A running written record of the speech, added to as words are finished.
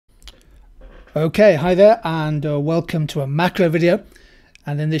Okay, hi there, and welcome to a macro video.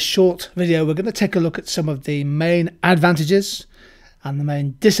 And in this short video we're going to take a look at some of the main advantages and the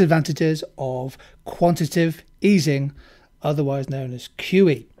main disadvantages of quantitative easing, otherwise known as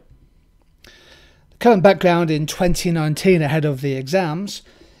QE. The current background in 2019 ahead of the exams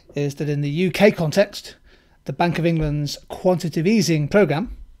is that in the UK context, the Bank of England's quantitative easing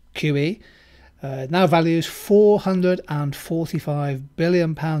programme, QE, now values £445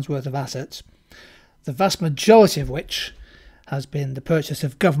 billion worth of assets, the vast majority of which has been the purchase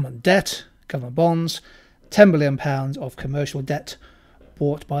of government debt, government bonds, £10 billion of commercial debt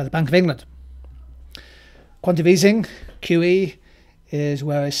bought by the Bank of England. Quantitative easing, QE, is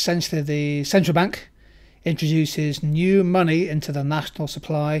where essentially the central bank introduces new money into the national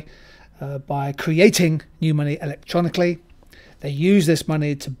supply by creating new money electronically. They use this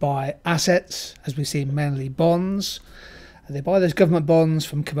money to buy assets, as we see mainly bonds. They buy those government bonds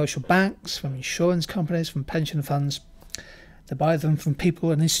from commercial banks, from insurance companies, from pension funds. They buy them from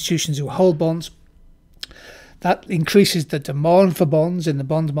people and institutions who hold bonds. That increases the demand for bonds in the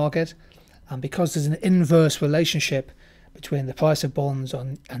bond market, and because there's an inverse relationship between the price of bonds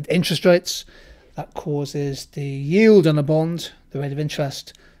and interest rates, that causes the yield on a bond, the rate of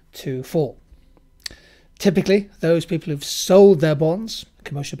interest, to fall. Typically, those people who've sold their bonds,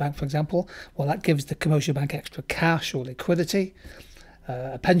 commercial bank for example, well, that gives the commercial bank extra cash or liquidity.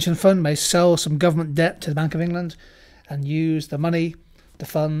 A pension fund may sell some government debt to the Bank of England and use the money, the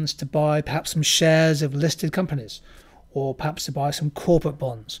funds, to buy perhaps some shares of listed companies, or perhaps to buy some corporate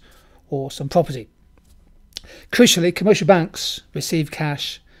bonds or some property. Crucially, commercial banks receive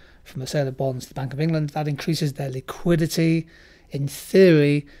cash from the sale of bonds to the Bank of England. That increases their liquidity. In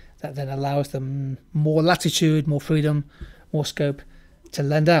theory, that then allows them more latitude, more freedom, more scope to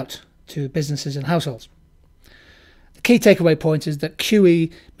lend out to businesses and households. The key takeaway point is that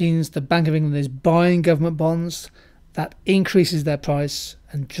QE means the Bank of England is buying government bonds. That increases their price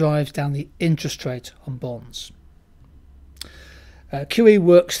and drives down the interest rate on bonds. QE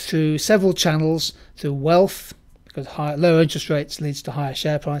works through several channels, through wealth, because lower interest rates leads to higher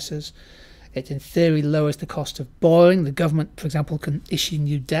share prices. It in theory lowers the cost of borrowing. The government, for example, can issue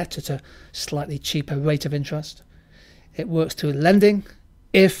new debt at a slightly cheaper rate of interest. It works through lending.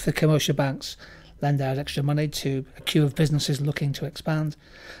 If the commercial banks lend out extra money to a queue of businesses looking to expand.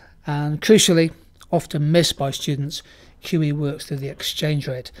 And crucially, often missed by students, QE works through the exchange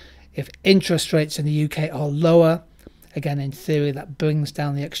rate. If interest rates in the UK are lower, again in theory that brings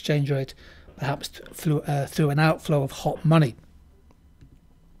down the exchange rate, perhaps through an outflow of hot money.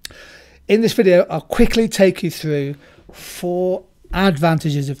 In this video, I'll quickly take you through 4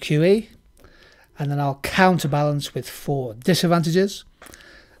 advantages of QE, and then I'll counterbalance with 4 disadvantages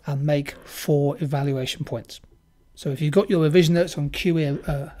and make 4 evaluation points. So if you've got your revision notes on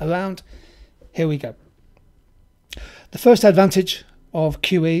QE around, here we go. The first advantage of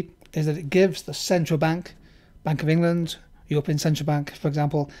QE is that it gives the central bank, Bank of England, European Central Bank, for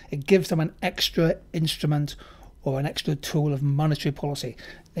example, it gives them an extra instrument or an extra tool of monetary policy.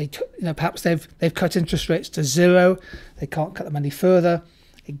 Perhaps they've cut interest rates to 0. They can't cut them any further.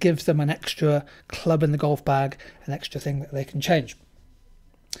 It gives them an extra club in the golf bag, an extra thing that they can change.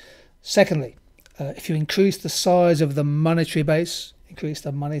 Secondly, if you increase the size of the monetary base, increase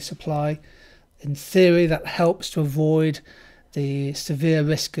the money supply, in theory that helps to avoid the severe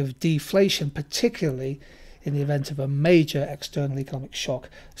risk of deflation, particularly in the event of a major external economic shock,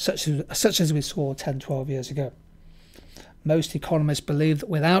 such as we saw 10-12 years ago. Most economists believe that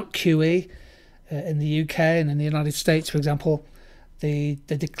without QE in the UK and in the United States, for example, the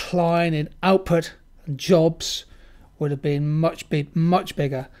decline in output and jobs would have been much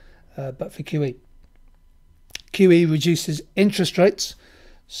bigger but for QE. QE reduces interest rates,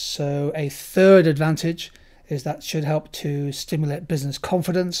 so a third advantage is that should help to stimulate business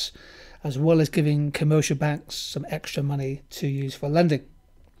confidence, as well as giving commercial banks some extra money to use for lending.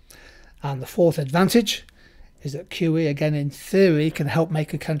 And the fourth advantage is that QE, again in theory, can help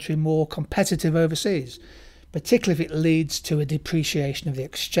make a country more competitive overseas, particularly if it leads to a depreciation of the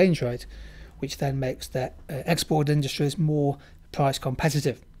exchange rate, which then makes their export industries more price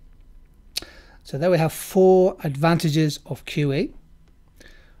competitive. So there we have 4 advantages of QE.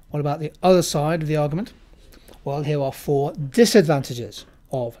 What about the other side of the argument? Well, here are 4 disadvantages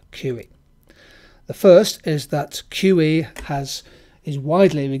of QE. The first is that QE is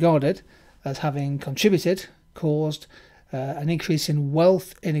widely regarded as having caused an increase in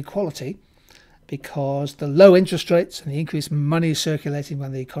wealth inequality, because the low interest rates and the increased money circulating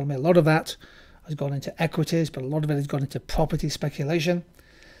around the economy, a lot of that has gone into equities, but a lot of it has gone into property speculation,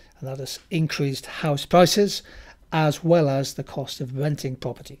 and that has increased house prices as well as the cost of renting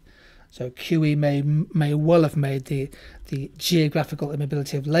property. So QE may well have made the geographical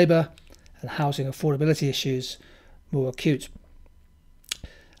immobility of labour and housing affordability issues more acute.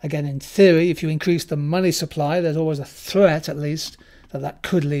 Again, in theory, if you increase the money supply, there's always a threat, at least, that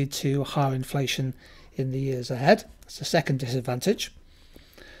could lead to higher inflation in the years ahead. That's the second disadvantage.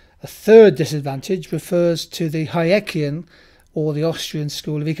 A third disadvantage refers to the Hayekian or the Austrian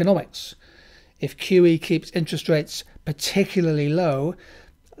School of Economics. If QE keeps interest rates particularly low,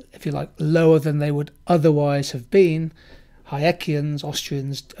 if you like, lower than they would otherwise have been, Hayekians,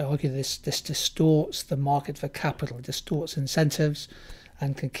 Austrians argue this distorts the market for capital, distorts incentives,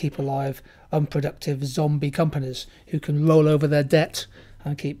 and can keep alive unproductive zombie companies who can roll over their debt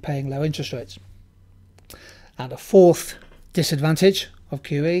and keep paying low interest rates. And a fourth disadvantage of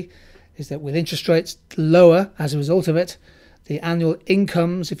QE is that with interest rates lower as a result of it, the annual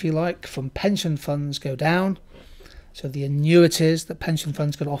incomes, if you like, from pension funds go down. So the annuities that pension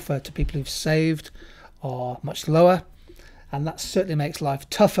funds can offer to people who've saved are much lower. And that certainly makes life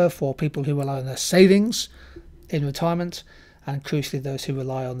tougher for people who rely on their savings in retirement, and crucially those who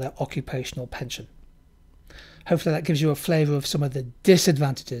rely on their occupational pension. Hopefully that gives you a flavour of some of the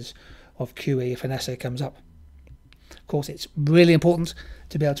disadvantages of QE if an essay comes up. Of course, it's really important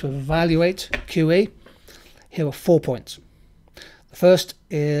to be able to evaluate QE. Here are 4 points. The first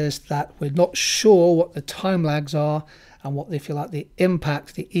is that we're not sure what the time lags are and what, if you like, the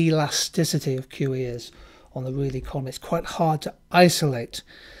impact, the elasticity of QE is on the real economy. It's quite hard to isolate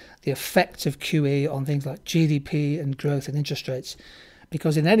the effect of QE on things like GDP and growth and interest rates,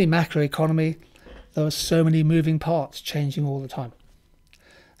 because in any macroeconomy there are so many moving parts changing all the time.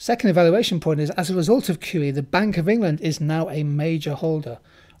 Second evaluation point is, as a result of QE, the Bank of England is now a major holder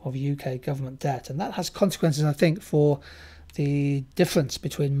of UK government debt, and that has consequences, I think, for the difference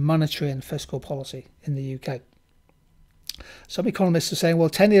between monetary and fiscal policy in the UK. Some economists are saying, well,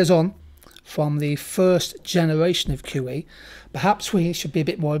 10 years on from the first generation of QE, perhaps we should be a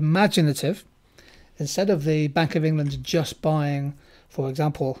bit more imaginative. Instead of the Bank of England just buying, for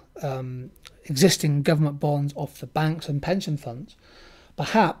example, existing government bonds off the banks and pension funds,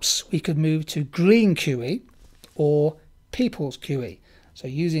 perhaps we could move to green QE or people's QE. So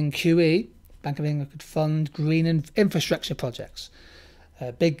using QE, Bank of England could fund green infrastructure projects,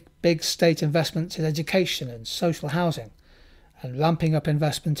 big state investments in education and social housing, and ramping up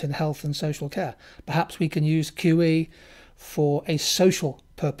investment in health and social care. Perhaps we can use QE for a social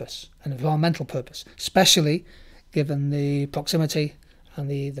purpose, an environmental purpose, especially given the proximity and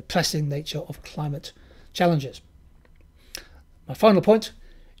the pressing nature of climate challenges. My final point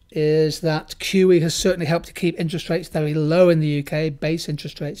is that QE has certainly helped to keep interest rates very low in the UK, base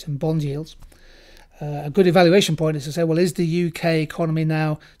interest rates and bond yields. A good evaluation point is to say, well, is the UK economy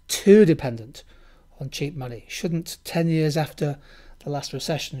now too dependent on cheap money? Shouldn't 10 years after the last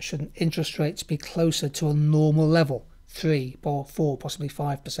recession, shouldn't interest rates be closer to a normal level, 3 or 4, possibly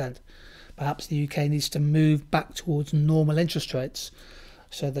 5%? Perhaps the UK needs to move back towards normal interest rates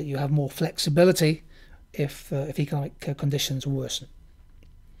so that you have more flexibility if economic conditions worsen.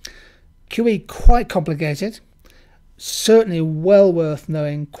 QE, quite complicated, certainly well worth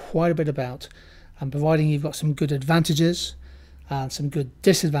knowing quite a bit about, and providing you've got some good advantages and some good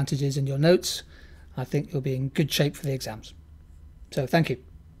disadvantages in your notes, I think you'll be in good shape for the exams. So thank you.